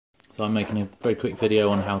So I'm making a very quick video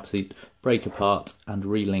on how to break apart and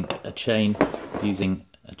relink a chain using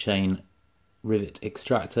a chain rivet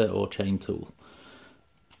extractor or chain tool.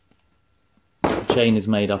 The chain is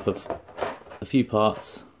made up of a few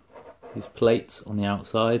parts. These plates on the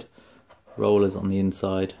outside, rollers on the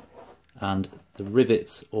inside, and the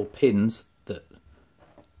rivets or pins that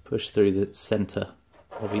push through the centre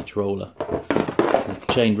of each roller. The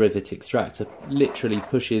chain rivet extractor literally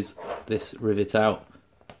pushes this rivet out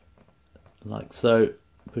like so,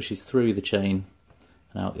 pushes through the chain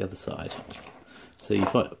and out the other side. So you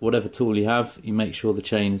find whatever tool you have, you make sure the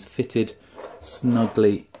chain is fitted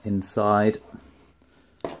snugly inside.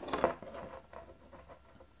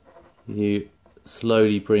 You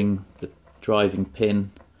slowly bring the driving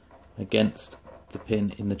pin against the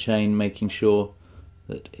pin in the chain, making sure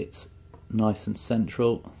that it's nice and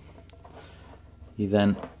central. You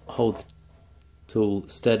then hold the tool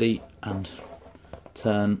steady and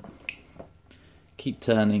turn. Keep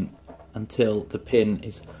turning until the pin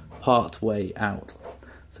is part way out.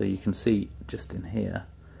 So you can see just in here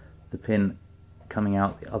the pin coming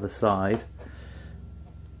out the other side,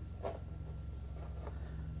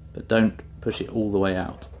 but don't push it all the way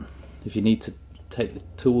out. If you need to take the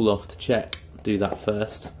tool off to check, do that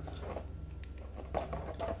first.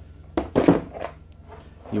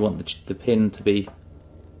 You want the pin to be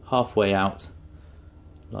halfway out,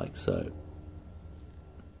 like so.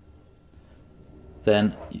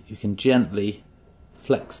 Then you can gently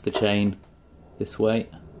flex the chain this way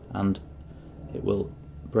and it will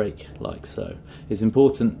break like so. It's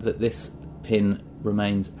important that this pin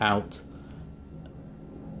remains out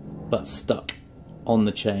but stuck on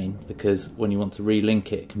the chain, because when you want to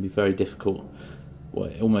relink it, it can be very difficult,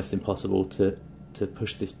 well, almost impossible to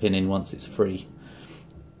push this pin in once it's free.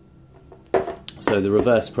 So the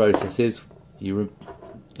reverse process is you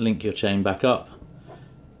link your chain back up,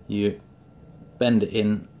 you bend it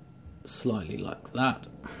in slightly like that.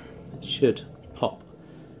 It should pop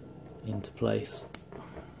into place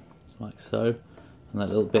like so, and that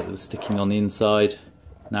little bit that was sticking on the inside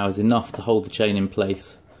now is enough to hold the chain in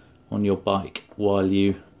place on your bike while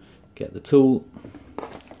you get the tool.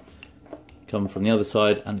 Come from the other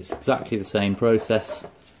side and it's exactly the same process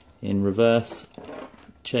in reverse.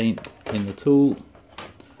 Chain in the tool,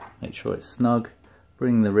 make sure it's snug,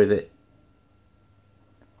 bring the rivet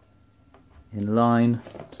in line,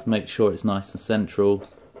 just make sure it's nice and central,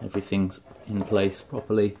 everything's in place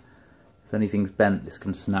properly. If anything's bent, this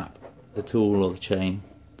can snap the tool or the chain.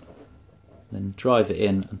 Then drive it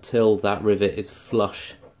in until that rivet is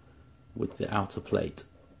flush with the outer plate.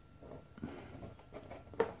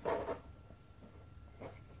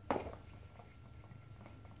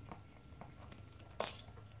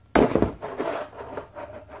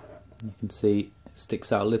 You can see it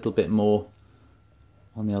sticks out a little bit more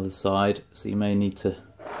on the other side, so you may need to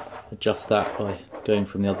adjust that by going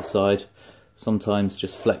from the other side. Sometimes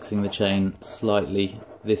just flexing the chain slightly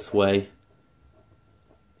this way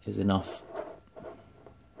is enough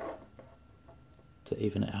to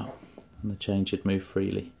even it out, and the chain should move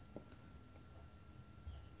freely.